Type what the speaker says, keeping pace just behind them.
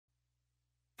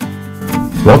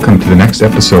Welcome to the next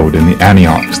episode in the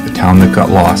Anyox, the town that got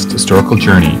lost, historical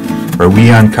journey, where we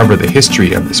uncover the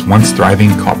history of this once thriving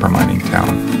copper mining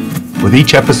town. With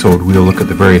each episode, we will look at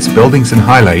the various buildings and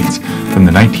highlights from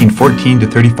the 1914 to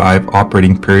 35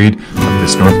 operating period of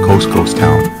this North Coast ghost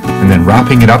town, and then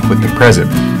wrapping it up with the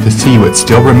present to see what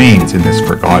still remains in this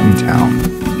forgotten town.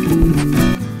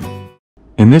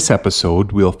 In this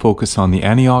episode, we'll focus on the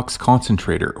Anyox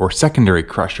Concentrator, or secondary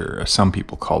crusher, as some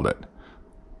people called it.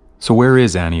 So where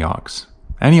is Anyox?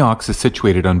 Anyox is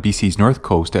situated on BC's north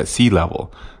coast at sea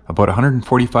level, about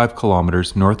 145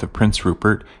 kilometers north of Prince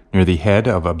Rupert, near the head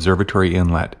of Observatory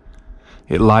Inlet.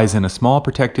 It lies in a small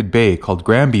protected bay called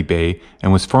Granby Bay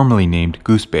and was formerly named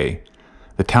Goose Bay.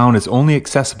 The town is only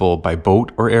accessible by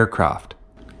boat or aircraft.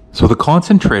 So the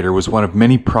concentrator was one of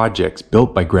many projects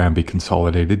built by Granby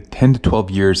Consolidated 10 to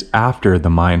 12 years after the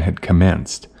mine had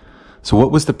commenced. So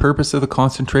what was the purpose of the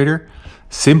concentrator?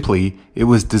 Simply, it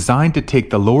was designed to take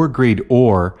the lower grade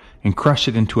ore and crush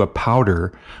it into a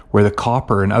powder where the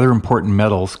copper and other important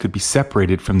metals could be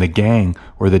separated from the gangue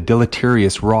or the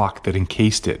deleterious rock that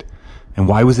encased it. And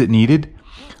why was it needed?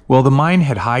 Well, the mine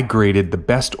had high graded the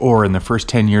best ore in the first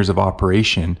 10 years of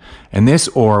operation, and this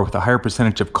ore with a higher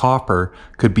percentage of copper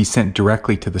could be sent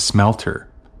directly to the smelter.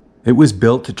 It was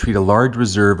built to treat a large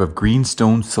reserve of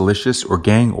greenstone, silicious, or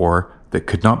gangue ore that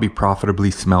could not be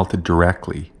profitably smelted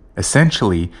directly.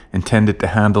 Essentially intended to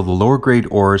handle the lower grade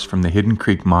ores from the Hidden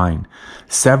Creek mine.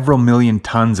 Several million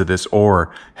tons of this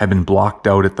ore had been blocked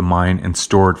out at the mine and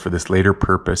stored for this later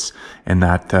purpose in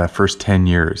that first 10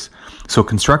 years. So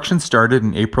construction started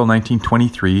in April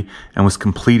 1923 and was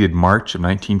completed March of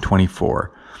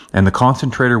 1924. And the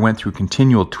concentrator went through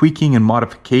continual tweaking and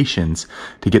modifications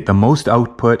to get the most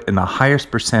output and the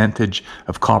highest percentage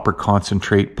of copper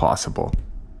concentrate possible.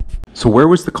 So where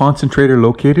was the concentrator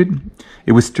located?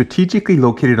 It was strategically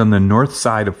located on the north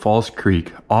side of Falls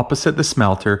Creek, opposite the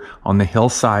smelter on the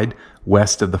hillside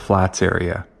west of the flats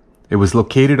area. It was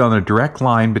located on a direct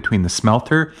line between the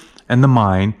smelter and the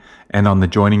mine and on the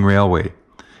joining railway.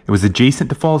 It was adjacent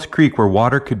to Falls Creek where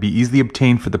water could be easily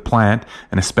obtained for the plant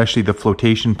and especially the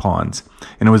flotation ponds.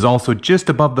 And it was also just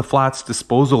above the flats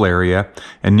disposal area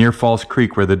and near Falls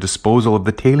Creek where the disposal of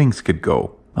the tailings could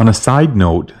go. On a side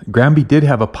note, Granby did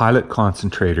have a pilot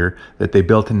concentrator that they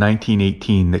built in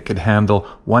 1918 that could handle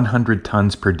 100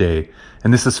 tons per day,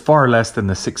 and this is far less than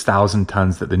the 6,000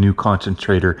 tons that the new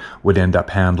concentrator would end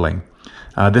up handling.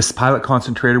 This pilot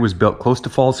concentrator was built close to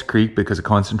Falls Creek because a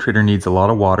concentrator needs a lot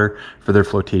of water for their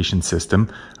flotation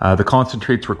system. The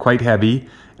concentrates were quite heavy,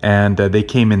 and they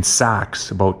came in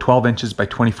sacks about 12 inches by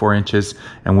 24 inches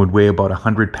and would weigh about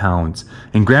 100 pounds.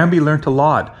 And Granby learned a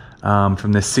lot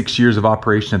from the 6 years of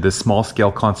operation of this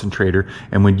small-scale concentrator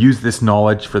and would use this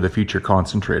knowledge for the future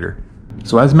concentrator.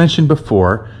 So as mentioned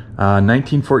before,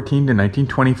 1914 to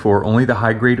 1924, only the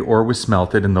high-grade ore was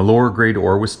smelted and the lower-grade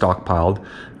ore was stockpiled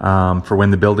for when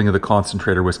the building of the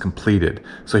concentrator was completed.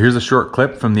 So here's a short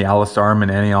clip from the Alice Arm and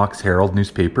Antiox Herald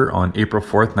newspaper on April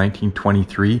 4th,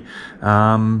 1923.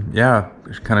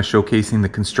 Kind of showcasing the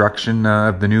construction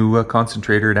of the new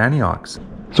concentrator at Antiox.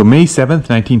 So May 7th,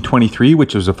 1923,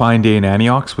 which was a fine day in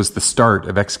Anyox, was the start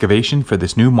of excavation for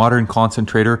this new modern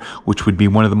concentrator, which would be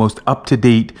one of the most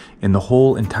up-to-date in the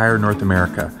whole entire North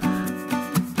America.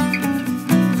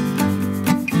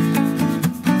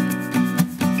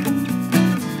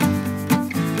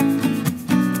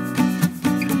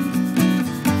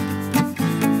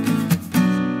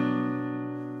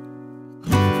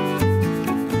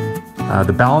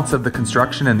 The balance of the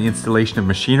construction and the installation of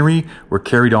machinery were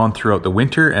carried on throughout the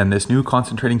winter, and this new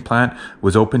concentrating plant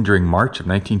was opened during March of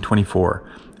 1924.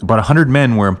 About 100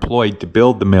 men were employed to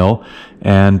build the mill,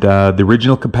 and the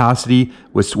original capacity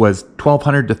was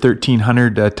 1,200 to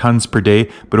 1,300 tons per day,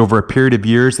 but over a period of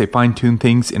years they fine-tuned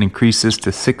things and increased this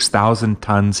to 6,000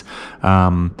 tons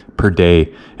per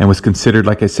day, and was considered,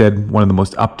 like I said, one of the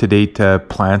most up-to-date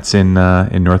plants in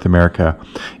North America.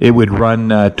 It would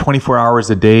run 24 hours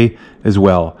a day as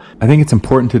well. I think it's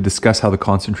important to discuss how the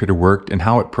concentrator worked and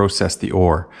how it processed the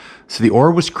ore. So the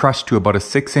ore was crushed to about a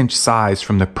 6-inch size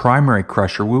from the primary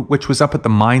crusher, which was up at the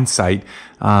mine site,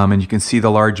 and you can see the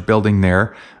large building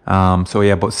there.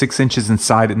 About 6 inches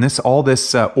inside, and all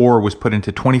this ore was put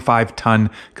into 25-ton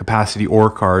capacity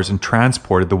ore cars and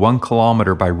transported the 1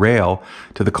 kilometer by rail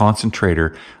to the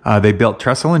concentrator. They built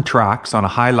trestle and tracks on a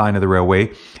high line of the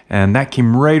railway, and that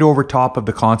came right over top of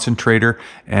the concentrator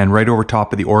and right over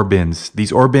top of the ore bins.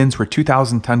 These ore bins were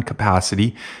 2,000-ton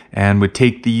capacity and would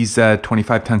take these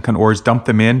 25-ton ores, dump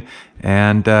them in,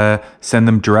 and send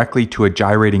them directly to a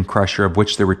gyrating crusher, of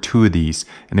which there were 2 of these,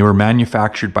 and they were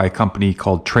manufactured by a company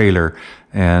called trailer,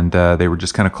 and they were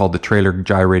just kind of called the trailer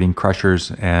gyrating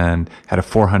crushers, and had a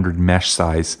 400 mesh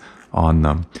size on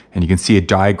them. And you can see a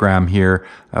diagram here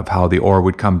of how the ore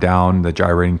would come down. The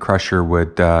gyrating crusher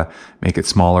would make it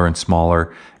smaller and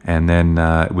smaller, and then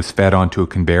it was fed onto a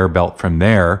conveyor belt from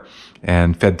there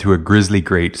and fed through a grizzly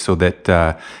grate, so that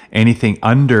anything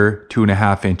under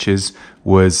 2.5 inches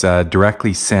was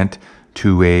directly sent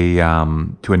to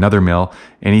another mill.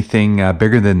 Anything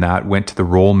bigger than that went to the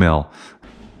roll mill.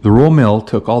 The roll mill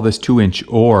took all this 2-inch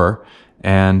ore,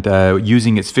 and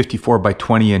using its 54 by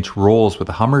 20 inch rolls with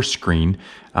a Hummer screen,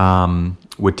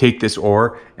 would take this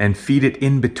ore and feed it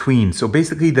in between. So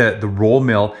basically the roll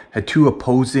mill had two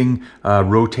opposing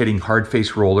rotating hard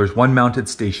face rollers, one mounted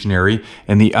stationary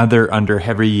and the other under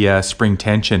heavy spring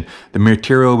tension. The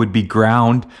material would be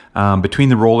ground between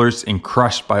the rollers and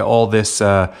crushed by all this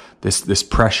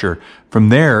pressure. From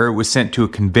there, it was sent to a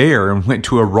conveyor and went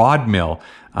to a rod mill.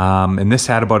 And this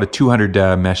had about a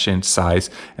 200 mesh inch size.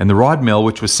 And the rod mill,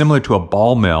 which was similar to a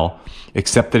ball mill,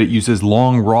 except that it uses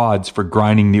long rods for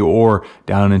grinding the ore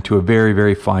down into a very,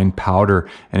 very fine powder.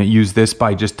 And it used this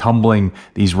by just tumbling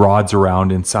these rods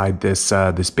around inside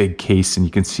this big case. And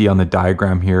you can see on the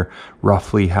diagram here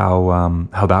roughly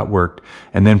how that worked.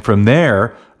 And then from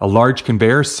there, a large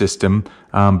conveyor system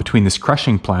between this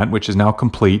crushing plant, which is now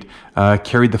complete,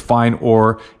 carried the fine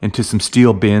ore into some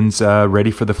steel bins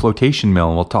ready for the flotation mill.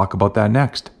 And we'll talk about that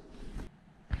next.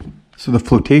 So the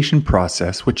flotation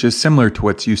process, which is similar to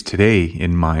what's used today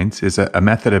in mines, is a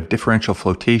method of differential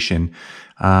flotation.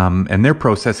 And their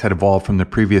process had evolved from the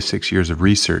previous 6 years of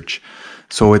research.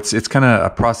 So it's kind of a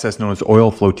process known as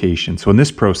oil flotation. So in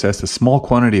this process, a small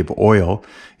quantity of oil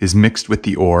is mixed with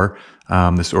the ore,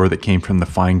 this ore that came from the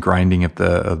fine grinding of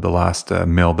the last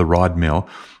mill, the rod mill.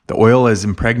 The oil is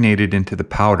impregnated into the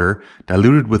powder,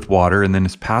 diluted with water, and then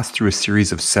is passed through a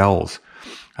series of cells,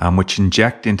 which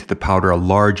inject into the powder a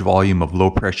large volume of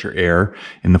low-pressure air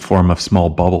in the form of small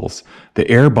bubbles. The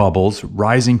air bubbles,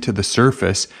 rising to the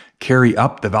surface, carry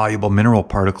up the valuable mineral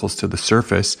particles to the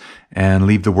surface and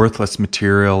leave the worthless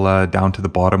material down to the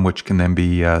bottom, which can then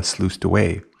be sluiced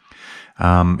away.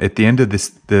 At the end of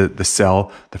the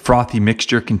cell, the frothy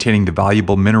mixture containing the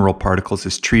valuable mineral particles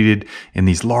is treated in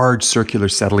these large circular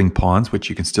settling ponds, which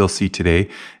you can still see today,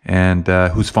 and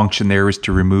whose function there is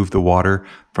to remove the water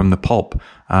from the pulp.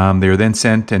 They are then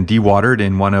sent and dewatered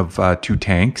in one of 2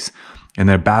 tanks, and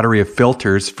a battery of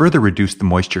filters further reduce the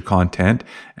moisture content,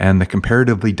 and the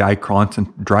comparatively dry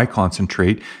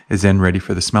concentrate is then ready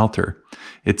for the smelter.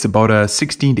 It's about a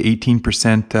 16 to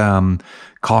 18%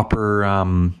 copper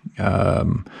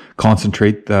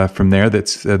concentrate from there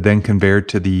that's then conveyed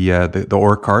to the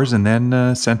ore cars and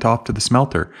then sent off to the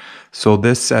smelter. So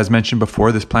this, as mentioned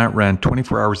before, this plant ran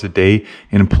 24 hours a day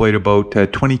and employed about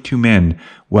 22 men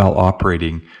while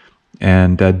operating.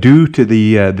 And due to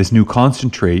this new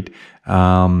concentrate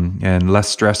and less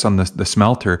stress on the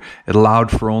smelter, it allowed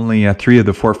for only 3 of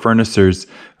the 4 furnaces,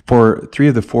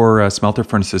 smelter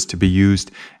furnaces to be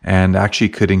used, and actually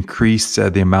could increase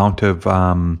the amount of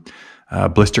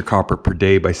blister copper per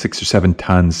day by 6 or 7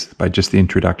 tons by just the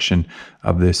introduction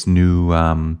of this new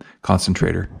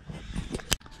concentrator.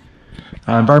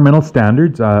 Environmental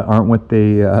standards aren't what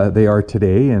they are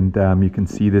today, and you can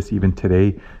see this even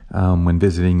today when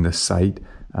visiting the site.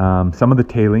 Some of the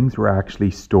tailings were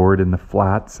actually stored in the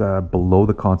flats below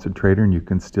the concentrator, and you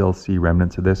can still see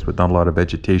remnants of this with not a lot of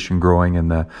vegetation growing,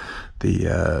 and the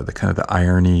kind of the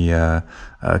irony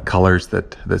colors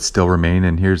that still remain.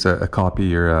 And here's a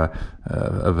copy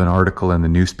of an article in the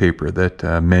newspaper that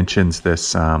mentions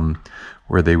this,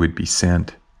 where they would be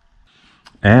sent.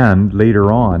 And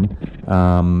later on,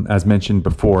 as mentioned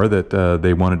before, that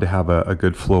they wanted to have a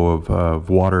good flow of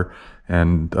water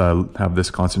and have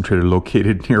this concentrator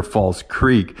located near Falls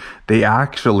Creek. They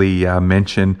actually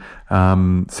mention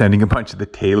sending a bunch of the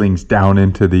tailings down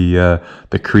into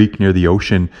the creek near the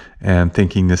ocean, and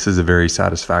thinking this is a very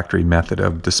satisfactory method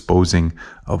of disposing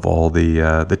of all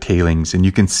the tailings. And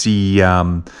you can see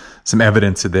some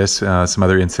evidence of this, some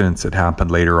other incidents that happened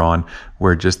later on,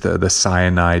 where just the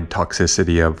cyanide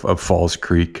toxicity of Falls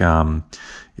Creek,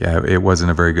 it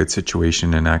wasn't a very good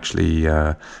situation, and actually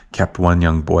kept one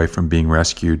young boy from being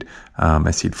rescued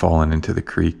as he'd fallen into the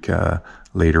creek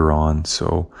later on.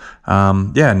 So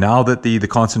now that the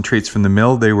concentrates from the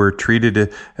mill, they were treated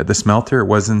at the smelter, it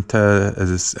wasn't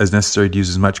as necessary to use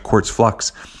as much quartz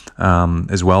flux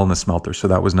as well in the smelter. So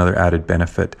that was another added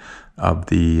benefit of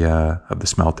the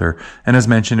smelter. And as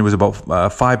mentioned, it was about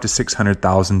 $500,000 to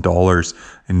 $600,000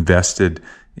 invested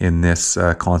in this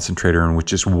concentrator, and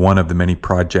which is one of the many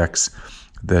projects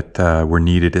that were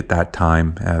needed at that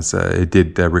time, as it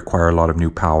did require a lot of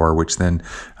new power, which then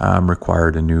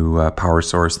required a new power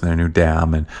source and a new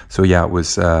dam. And so, yeah, it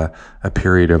was a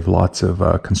period of lots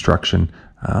of construction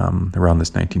around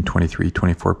this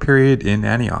 1923-24 period in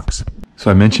Anyox. So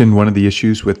I mentioned one of the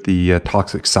issues with the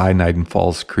toxic cyanide in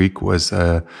Falls Creek was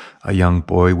a young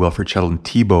boy, Wilfred Sheldon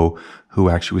Tebow, who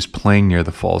actually was playing near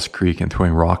the Falls Creek and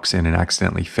throwing rocks in and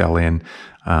accidentally fell in.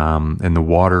 And the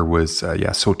water was,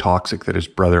 so toxic that his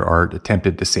brother Art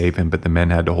attempted to save him, but the men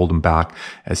had to hold him back,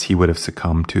 as he would have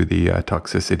succumbed to the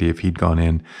toxicity if he'd gone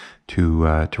in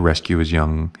to rescue his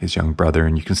young brother.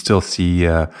 And you can still see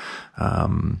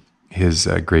his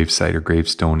gravesite or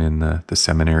gravestone in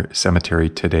the cemetery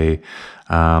today.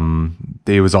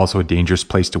 It was also a dangerous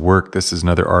place to work. This is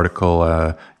another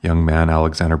article. Young man,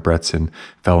 Alexander Bretson,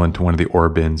 fell into one of the ore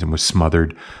bins and was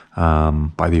smothered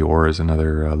by the ore as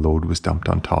another load was dumped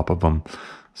on top of him.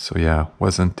 So yeah,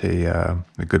 wasn't a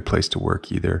good place to work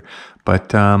either.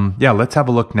 But let's have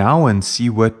a look now and see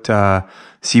what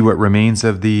remains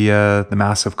of the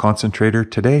massive concentrator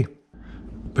today.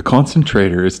 The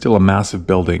concentrator is still a massive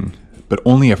building, but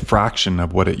only a fraction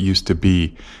of what it used to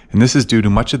be. And this is due to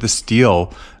much of the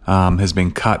steel has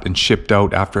been cut and shipped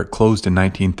out after it closed in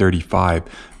 1935.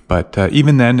 But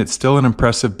even then, it's still an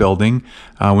impressive building.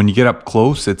 When you get up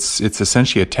close, it's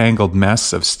essentially a tangled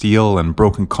mess of steel and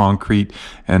broken concrete,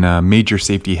 and a major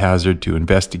safety hazard to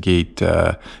investigate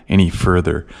any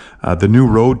further. The new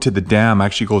road to the dam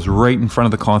actually goes right in front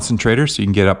of the concentrator, so you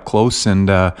can get up close and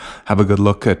have a good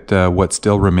look at what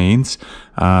still remains.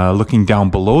 Looking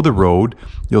down below the road,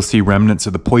 you'll see remnants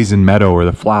of the poison meadow or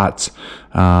the flats,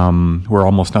 where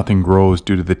almost nothing grows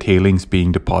due to the tailings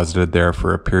being deposited there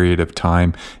for a period of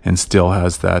time, and still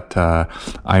has that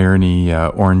irony,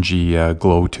 orangey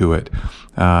glow to it.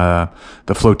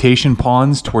 The flotation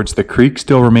ponds towards the creek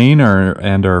still remain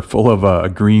and are full of a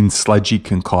green sludgy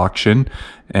concoction.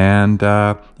 And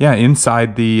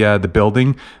inside the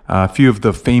building, a few of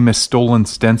the famous stolen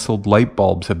stenciled light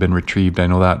bulbs have been retrieved. I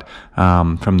know that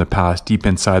from the past, deep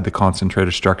inside the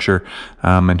concentrator structure.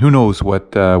 And who knows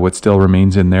what still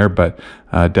remains in there, but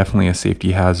definitely a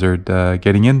safety hazard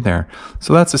getting in there.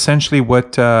 So that's essentially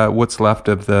what's left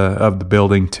of the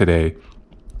building today.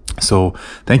 So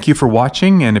thank you for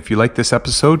watching, and if you like this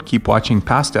episode, keep watching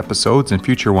past episodes and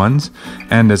future ones.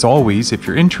 And as always, if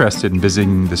you're interested in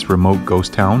visiting this remote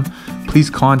ghost town, please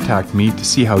contact me to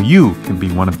see how you can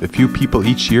be one of the few people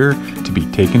each year to be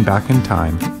taken back in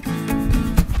time.